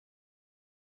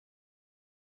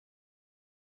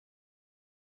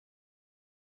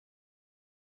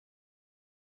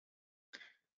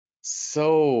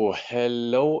So,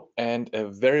 hello and a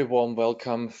very warm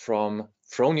welcome from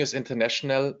Fronius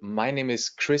International. My name is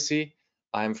Chrissy.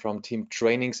 I'm from Team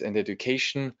Trainings and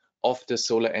Education of the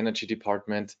Solar Energy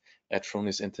Department at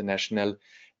Fronius International.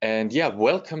 And yeah,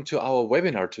 welcome to our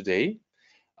webinar today.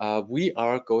 We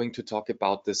are going to talk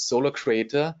about the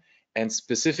Solar.creator and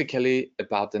specifically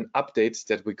about an update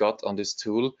that we got on this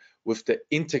tool with the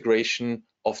integration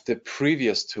of the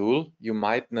previous tool. You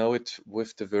might know it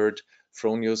with the word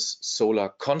Fronius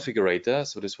Solar.configurator.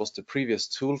 So this was the previous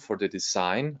tool for the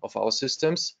design of our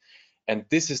systems. And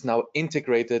this is now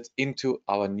integrated into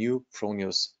our new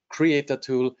Fronius Creator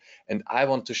tool. And I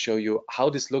want to show you how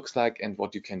this looks like and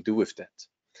what you can do with that.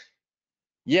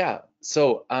 Yeah,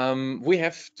 so we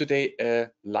have today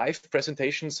a live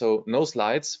presentation, so no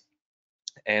slides.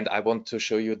 And I want to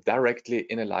show you directly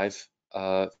in a live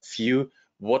view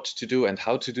what to do and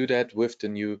how to do that with the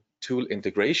new tool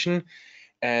integration.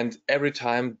 And every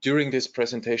time during this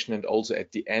presentation and also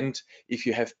at the end, if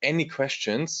you have any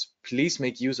questions, please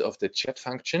make use of the chat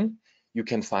function. You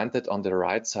can find that on the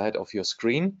right side of your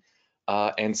screen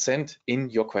and send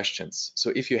in your questions.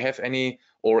 So if you have any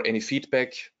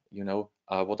feedback, you know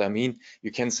what I mean, you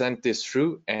can send this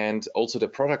through. And also the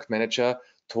product manager,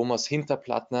 Thomas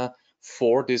Hinterplattner,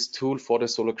 for this tool, for the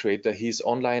Solar.creator, he's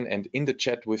online and in the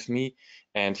chat with me,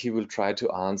 and he will try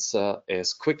to answer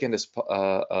as quick and as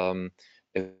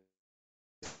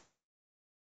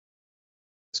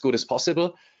good as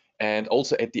possible. And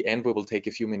also at the end, we will take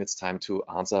a few minutes time to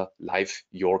answer live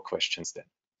your questions then.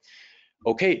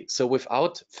 Okay, so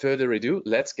without further ado,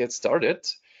 let's get started.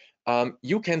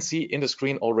 You can see in the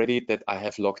screen already that I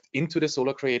have logged into the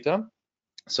Solar.creator.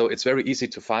 So it's very easy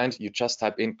to find. You just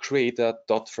type in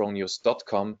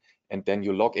creator.fronius.com and then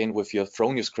you log in with your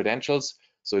Fronius credentials.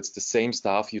 So it's the same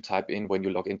stuff you type in when you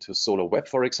log into Solar Web,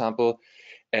 for example.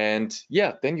 And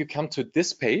yeah, then you come to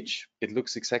this page. It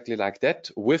looks exactly like that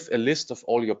with a list of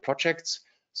all your projects.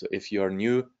 So if you are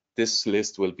new, this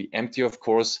list will be empty, of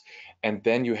course. And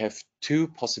then you have two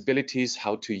possibilities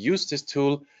how to use this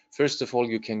tool. First of all,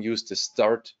 you can use the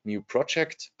Start New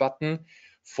Project button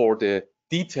for the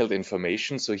detailed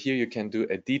information. So here you can do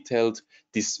a detailed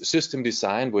system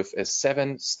design with a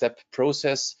 7-step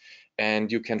process, and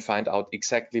you can find out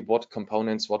exactly what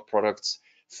components, what products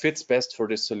fits best for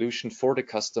the solution for the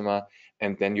customer.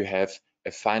 And then you have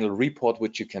a final report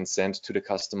which you can send to the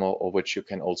customer or which you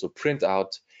can also print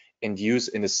out and use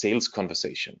in a sales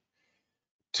conversation.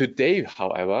 Today,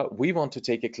 however, we want to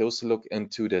take a closer look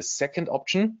into the second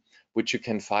option, which you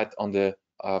can find on the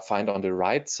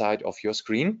right side of your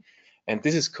screen. And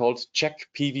this is called Check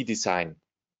PV Design.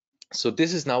 So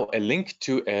this is now a link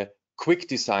to a quick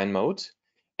design mode.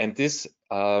 And this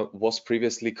was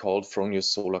previously called Fronius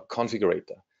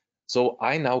Solar.configurator. So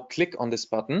I now click on this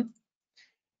button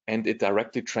and it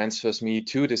directly transfers me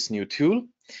to this new tool.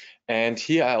 And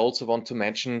here I also want to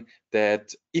mention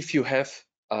that if you have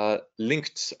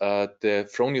linked the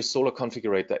Fronius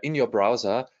Solar.configurator in your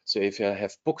browser, so if you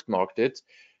have bookmarked it,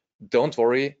 don't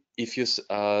worry. If you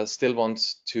still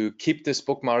want to keep this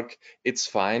bookmark, it's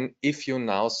fine. If you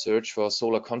now search for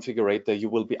Solar.configurator, you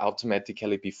will be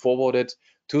automatically be forwarded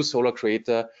to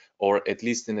Solar.creator, or at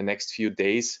least in the next few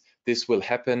days, this will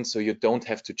happen. So you don't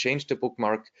have to change the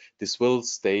bookmark. This will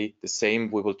stay the same.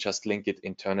 We will just link it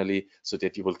internally so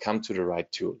that you will come to the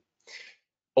right tool.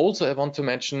 Also, I want to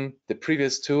mention the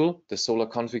previous tool, the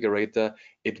Solar.configurator.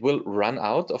 It will run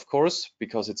out, of course,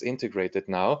 because it's integrated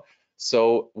now.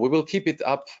 So we will keep it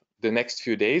up the next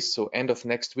few days. So end of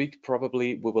next week,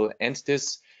 probably we will end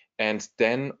this. And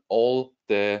then all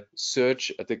the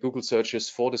Google searches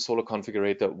for the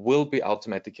Solar.configurator will be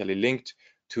automatically linked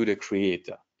to the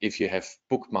creator if you have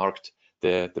bookmarked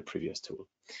the previous tool.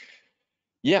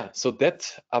 Yeah, so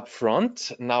that up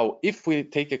front. Now, if we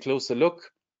take a closer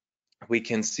look, we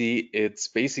can see it's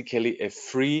basically a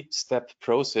 3-step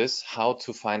process how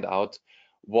to find out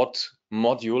what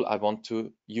module I want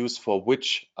to use for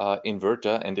which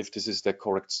inverter and if this is the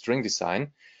correct string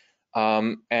design.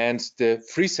 And the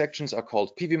 3 sections are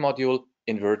called PV module,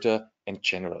 inverter, and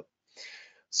general.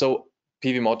 So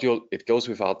PV module, it goes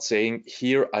without saying.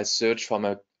 Here I search from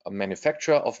a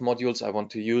manufacturer of modules I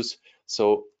want to use.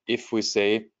 So if we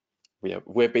say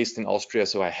we're based in Austria,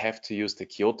 so I have to use the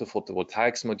Kyoto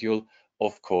photovoltaics module,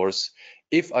 of course.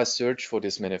 If I search for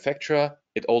this manufacturer,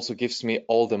 it also gives me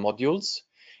all the modules.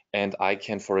 And I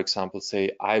can, for example,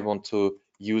 say I want to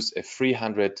use a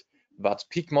 300 watt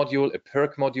peak module, a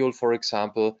PERC module, for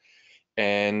example.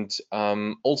 And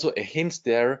also a hint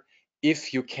there,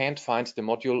 if you can't find the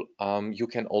module, you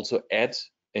can also add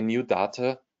a new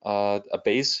data, a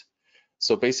base.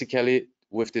 So basically,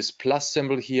 with this plus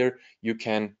symbol here, you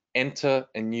can enter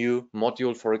a new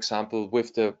module, for example,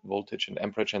 with the voltage and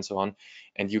amperage and so on.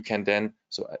 And you can then,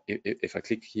 so if I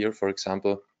click here, for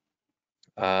example,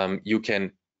 you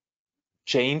can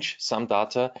change some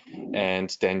data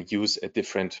and then use a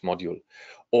different module.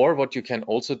 Or what you can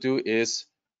also do is,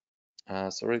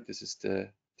 sorry, this is the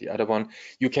other one.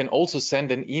 You can also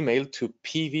send an email to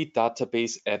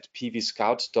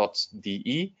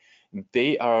pvdatabase@pvscout.de.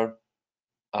 They are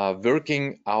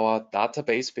working our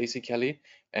database basically.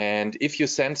 And if you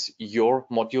send your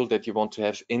module that you want to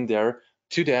have in there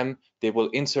to them, they will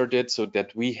insert it so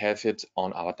that we have it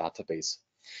on our database.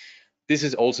 This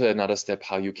is also another step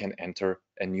how you can enter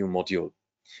a new module.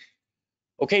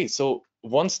 Okay, so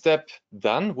one step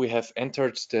done, we have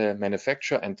entered the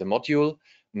manufacturer and the module.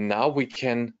 Now we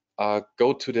can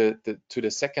go to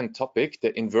the second topic,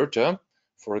 the inverter.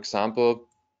 For example,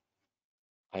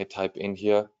 I type in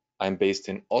here, I'm based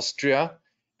in Austria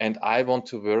and I want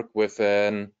to work with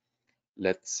an,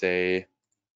 let's say,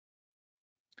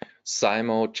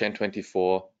 Simo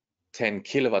Gen24 10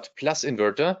 kilowatt plus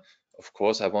inverter. Of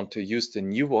course, I want to use the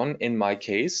new one in my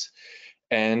case.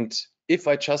 And if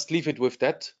I just leave it with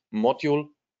that module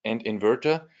and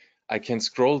inverter, I can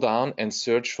scroll down and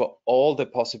search for all the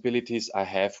possibilities I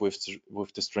have with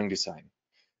the string design.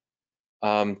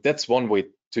 That's one way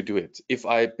to do it. If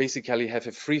I basically have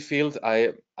a free field,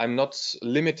 I'm not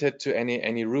limited to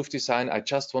any roof design. I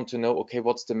just want to know, okay,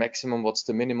 what's the maximum, what's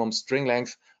the minimum string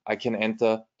length? I can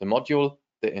enter the module,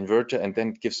 the inverter, and then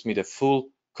it gives me the full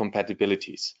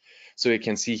compatibilities. So you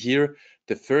can see here,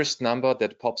 the first number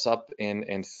that pops up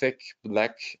in thick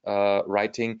black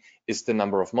writing is the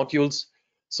number of modules.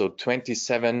 So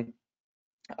 27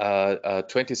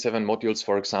 modules,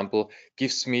 for example,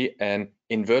 gives me an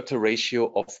inverter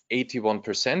ratio of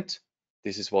 81%.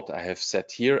 This is what I have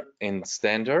set here in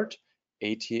standard,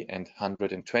 80 and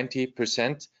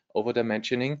 120% over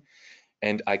dimensioning.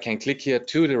 And I can click here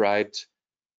to the right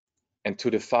and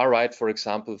to the far right, for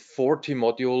example, 40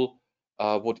 module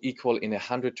would equal in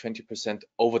 120%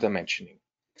 over dimensioning.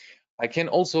 I can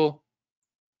also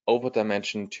over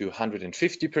dimension to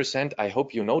 150%. I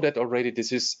hope you know that already.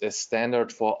 This is a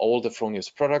standard for all the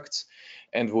Fronius products.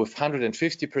 And with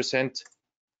 150%,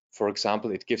 for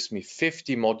example, it gives me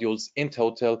 50 modules in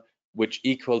total, which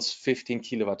equals 15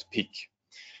 kilowatt peak.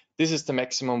 This is the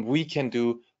maximum we can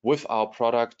do with our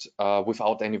product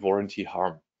without any warranty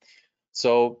harm.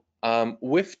 So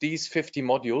with these 50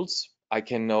 modules, I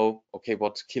can know, okay,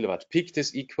 what kilowatt peak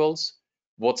this equals,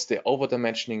 what's the over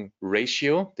dimensioning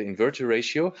ratio, the inverter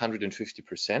ratio,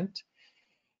 150%.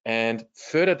 And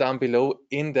further down below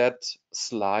in that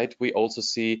slide, we also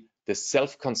see the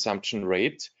self-consumption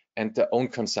rate and the own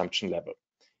consumption level.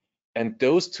 And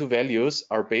those two values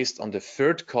are based on the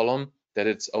third column that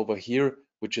it's over here,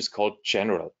 which is called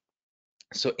general.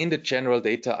 So in the general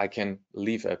data, I can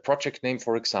leave a project name,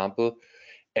 for example,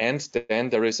 and then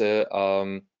there is a,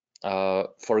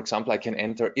 for example, I can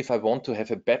enter if I want to have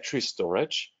a battery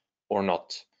storage or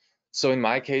not. So in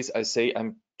my case, I say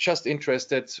I'm just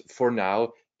interested for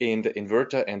now in the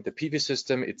inverter and the PV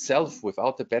system itself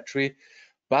without the battery,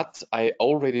 but I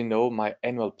already know my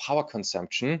annual power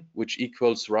consumption, which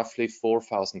equals roughly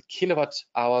 4,000 kilowatt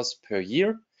hours per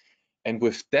year. And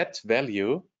with that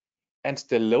value and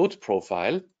the load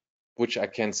profile, which I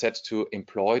can set to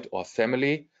employed or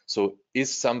family, so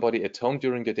is somebody at home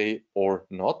during the day or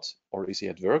not, or is he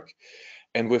at work?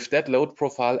 And with that load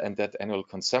profile and that annual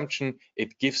consumption,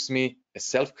 it gives me a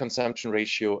self-consumption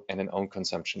ratio and an own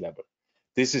consumption level.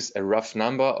 This is a rough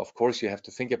number. Of course, you have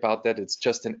to think about that. It's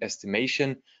just an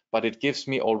estimation, but it gives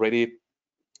me already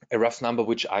a rough number,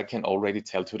 which I can already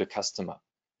tell to the customer.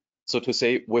 So to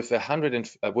say with a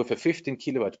 15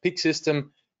 kilowatt peak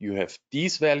system, you have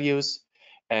these values,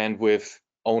 and with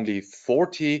only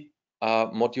 40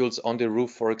 modules on the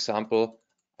roof, for example,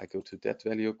 I go to that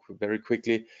value very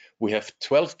quickly. We have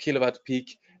 12 kilowatt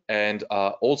peak and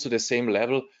also the same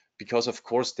level, because of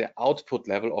course the output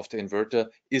level of the inverter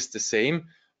is the same.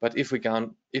 But if we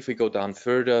go down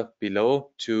further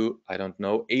below to, I don't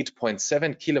know,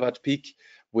 8.7 kilowatt peak,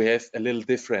 we have a little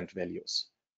different values,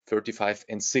 35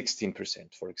 and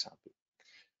 16%, for example.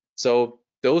 So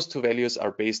those two values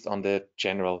are based on the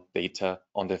general data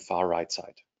on the far right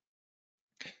side.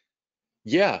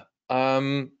 Yeah,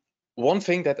 one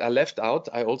thing that I left out,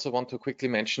 I also want to quickly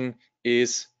mention,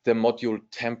 is the module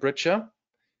temperature.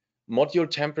 Module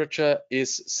temperature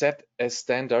is set as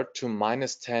standard to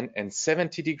 -10 and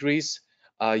 70 degrees.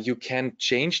 You can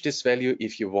change this value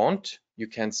if you want. You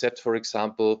can set, for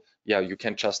example, you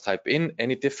can just type in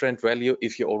any different value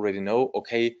if you already know,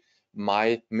 okay,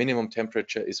 my minimum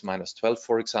temperature is -12,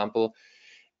 for example.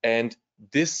 And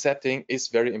this setting is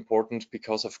very important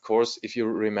because, of course, if you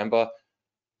remember,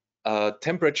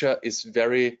 temperature is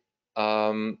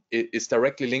is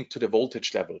directly linked to the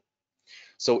voltage level.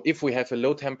 So if we have a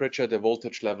low temperature, the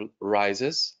voltage level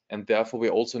rises, and therefore we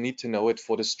also need to know it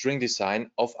for the string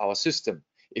design of our system.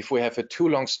 If we have a too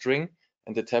long string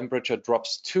and the temperature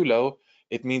drops too low,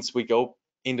 it means we go,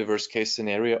 in the worst case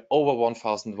scenario, over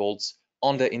 1000 volts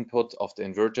on the input of the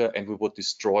inverter, and we would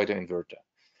destroy the inverter.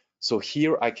 So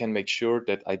here I can make sure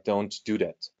that I don't do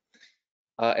that.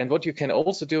 And what you can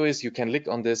also do is you can click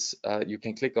on this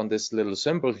little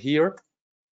symbol here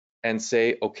and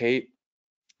say, okay,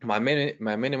 my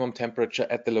minimum temperature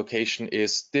at the location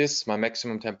is this, my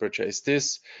maximum temperature is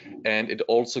this, and it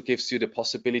also gives you the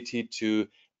possibility to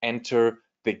enter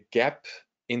the gap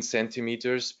in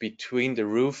centimeters between the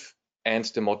roof and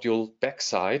the module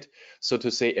backside, so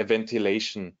to say a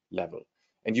ventilation level.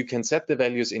 And you can set the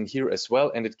values in here as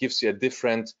well, and it gives you a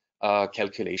different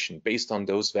calculation based on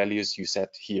those values you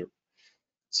set here.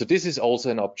 So this is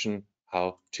also an option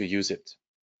how to use it.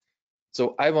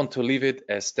 So I want to leave it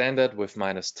as standard with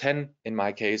 -10 in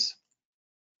my case.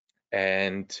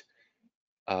 And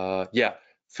yeah,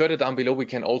 further down below, we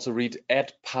can also read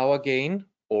add power gain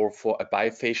or for a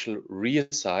bifacial rear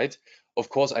side. Of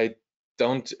course, I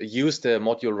don't use the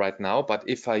module right now, but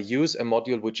if I use a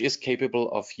module which is capable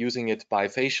of using it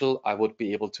bifacial, I would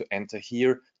be able to enter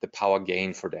here the power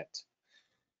gain for that.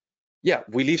 Yeah,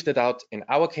 we leave that out in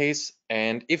our case.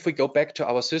 And if we go back to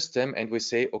our system and we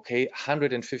say, okay,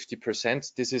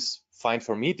 150%, this is fine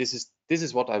for me. This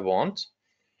is what I want.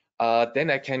 Then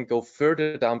I can go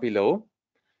further down below,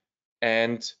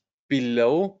 and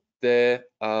below the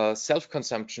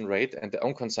self-consumption rate and the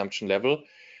own consumption level,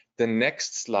 the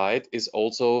next slide is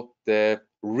also the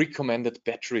recommended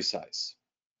battery size.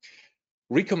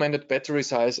 Recommended battery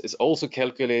size is also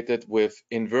calculated with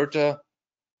inverter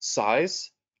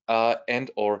size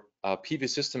and or PV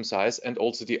system size, and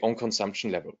also the own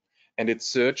consumption level. And it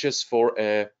searches for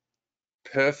a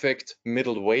perfect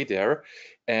middle way there.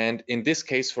 And in this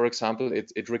case, for example,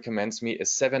 it recommends me a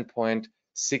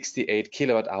 7.68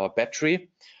 kilowatt hour battery,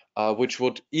 which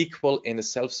would equal in a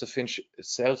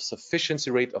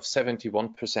self-sufficiency rate of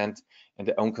 71% and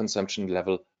the own consumption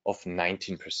level of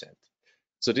 19%.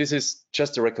 So this is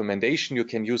just a recommendation. You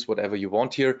can use whatever you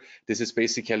want here. This is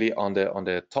basically on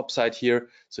the top side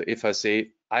here. So if I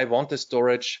say I want the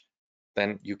storage,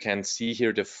 then you can see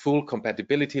here the full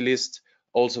compatibility list,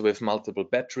 also with multiple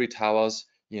battery towers.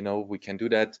 You know, we can do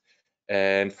that.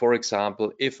 And for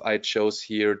example, if I chose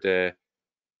here the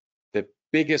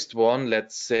biggest one,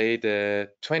 let's say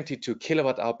the 22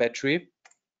 kilowatt hour battery,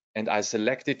 and I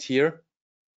select it here,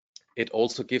 it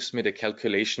also gives me the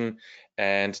calculation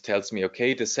and tells me,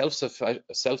 okay, the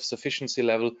self-sufficiency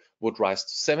level would rise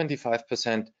to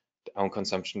 75%, the own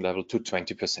consumption level to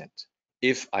 20%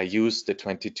 if I use the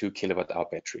 22 kilowatt hour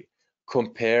battery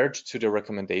compared to the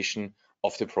recommendation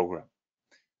of the program.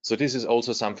 So this is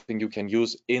also something you can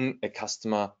use in a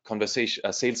customer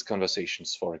conversation, sales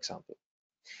conversations, for example.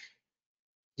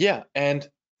 Yeah, and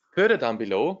further down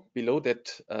below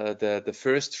that, the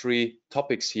first three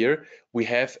topics here, we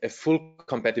have a full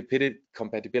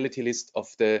compatibility list of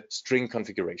the string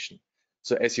configuration.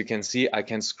 So as you can see, I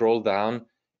can scroll down.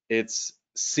 It's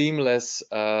seamless.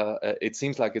 It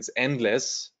seems like it's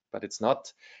endless, but it's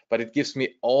not. But it gives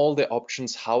me all the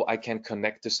options how I can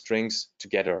connect the strings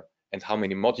together and how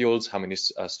many modules, how many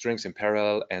strings in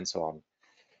parallel, and so on.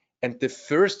 And the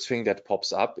first thing that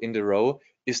pops up in the row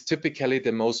is typically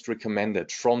the most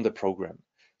recommended from the program.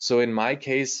 So in my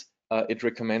case, it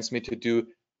recommends me to do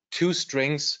 2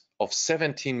 strings of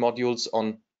 17 modules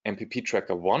on MPP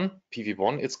tracker 1,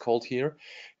 PV1 it's called here,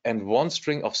 and 1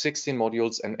 string of 16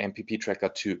 modules and MPP tracker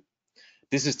 2.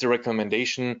 This is the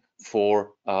recommendation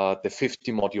for the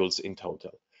 50 modules in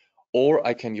total. Or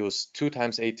I can use 2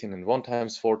 times 18 and 1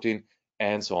 times 14,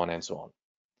 and so on and so on.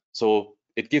 So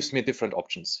it gives me different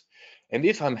options. And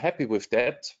if I'm happy with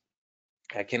that,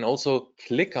 I can also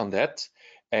click on that,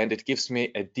 and it gives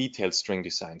me a detailed string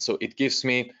design. So it gives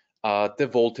me the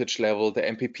voltage level, the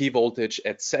MPP voltage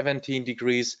at 17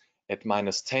 degrees, at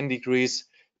 -10 degrees.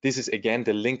 This is again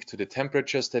the link to the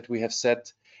temperatures that we have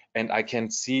set. And I can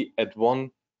see at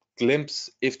one glimpse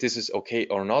if this is okay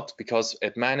or not, because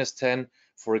at -10,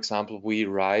 for example, we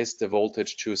rise the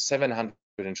voltage to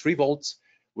 703 volts,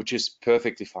 which is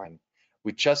perfectly fine.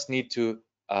 We just need to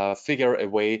figure a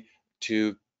way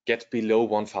to get below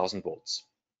 1000 volts.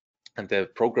 And the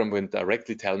program will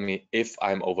directly tell me if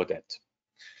I'm over that.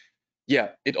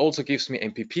 Yeah, it also gives me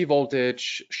MPP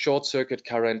voltage, short circuit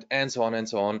current, and so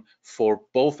on for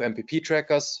both MPP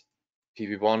trackers,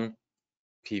 PV1,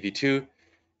 PV2,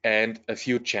 and a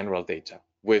few general data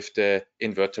with the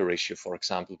inverter ratio, for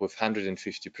example, with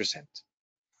 150%.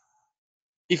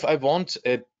 If I want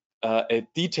a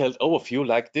detailed overview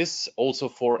like this, also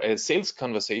for a sales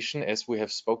conversation, as we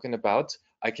have spoken about,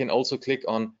 I can also click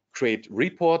on Create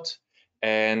Report,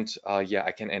 and yeah,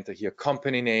 I can enter here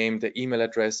company name, the email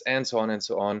address, and so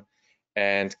on,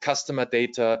 and customer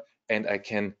data, and I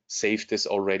can save this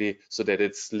already so that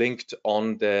it's linked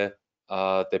on the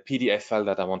PDF file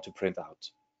that I want to print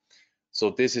out. So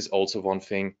this is also one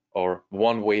thing, or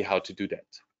one way how to do that.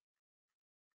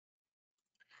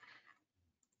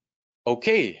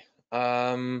 Okay,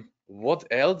 what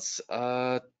else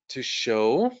to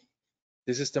show?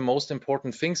 This is the most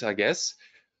important things, I guess.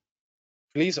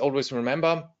 Please always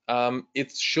remember,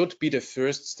 it should be the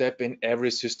first step in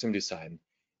every system design.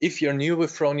 If you're new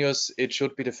with Fronius, it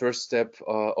should be the first step,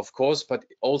 of course, but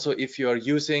also if you are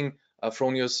using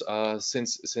Fronius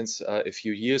since a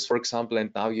few years, for example,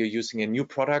 and now you're using a new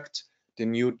product, the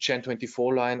new Gen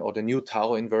 24 line or the new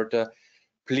Tau inverter,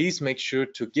 please make sure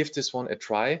to give this one a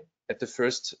try at the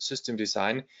first system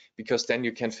design, because then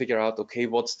you can figure out, okay,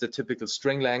 what's the typical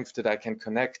string length that I can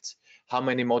connect, how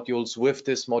many modules with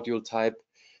this module type,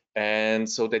 and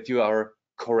so that you are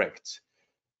correct.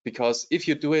 Because if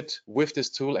you do it with this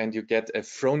tool and you get a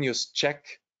Fronius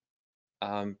check,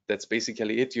 that's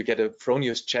basically it, you get a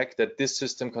Fronius check that this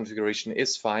system configuration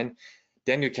is fine,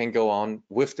 then you can go on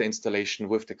with the installation,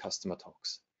 with the customer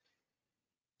talks.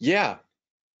 Yeah.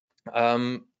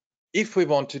 If we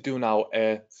want to do now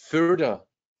a further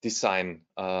design,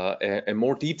 a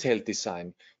more detailed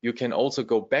design, you can also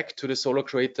go back to the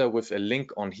Solar.creator with a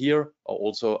link on here, or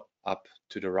also up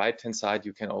to the right-hand side.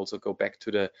 You can also go back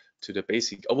to the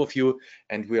basic overview,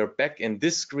 and we are back in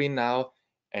this screen now.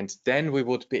 And then we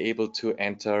would be able to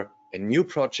enter a new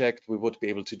project. We would be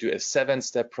able to do a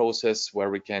 7-step process where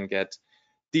we can get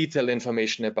detailed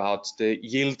information about the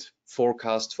yield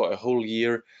forecast for a whole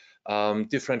year.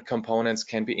 Different components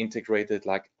can be integrated,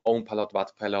 like ohm pilot,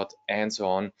 watt pilot, and so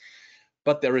on.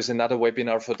 But there is another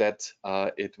webinar for that.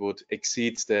 It would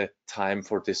exceed the time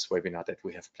for this webinar that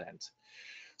we have planned.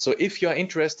 So if you are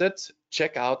interested,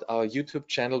 check out our YouTube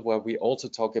channel, where we also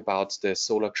talk about the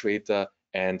Solar.creator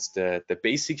and the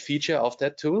basic feature of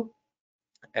that tool.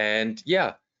 And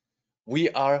yeah, we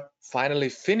are finally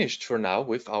finished for now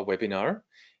with our webinar.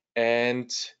 And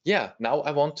yeah, now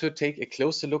I want to take a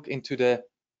closer look into the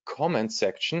comment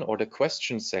section or the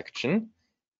question section.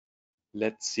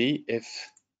 Let's see if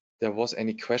there was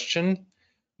any question.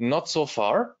 Not so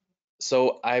far.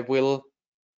 So I will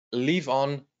leave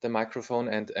on the microphone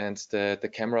and the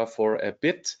camera for a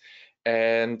bit.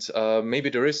 And maybe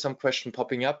there is some question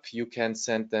popping up. You can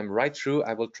send them right through.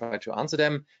 I will try to answer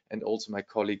them, and also my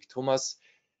colleague Thomas.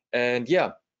 And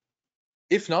yeah,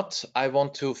 if not, I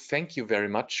want to thank you very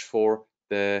much for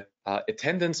the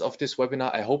attendance of this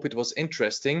webinar. I hope it was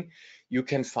interesting. You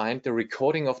can find the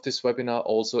recording of this webinar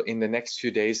also in the next few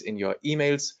days in your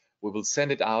emails. We will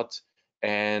send it out,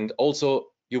 and also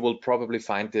you will probably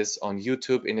find this on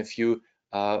YouTube in a few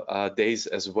days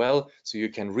as well, so you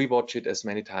can rewatch it as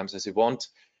many times as you want.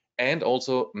 And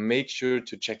also make sure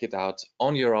to check it out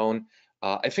on your own.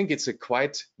 I think it's a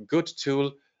quite good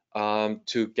tool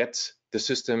to get the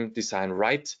system design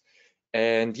right.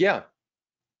 And yeah,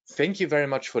 thank you very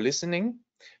much for listening.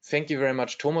 Thank you very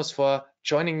much, Thomas, for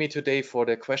joining me today for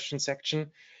the question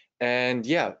section. And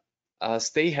yeah,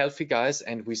 stay healthy, guys,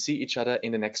 and we see each other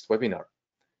in the next webinar.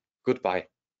 Goodbye.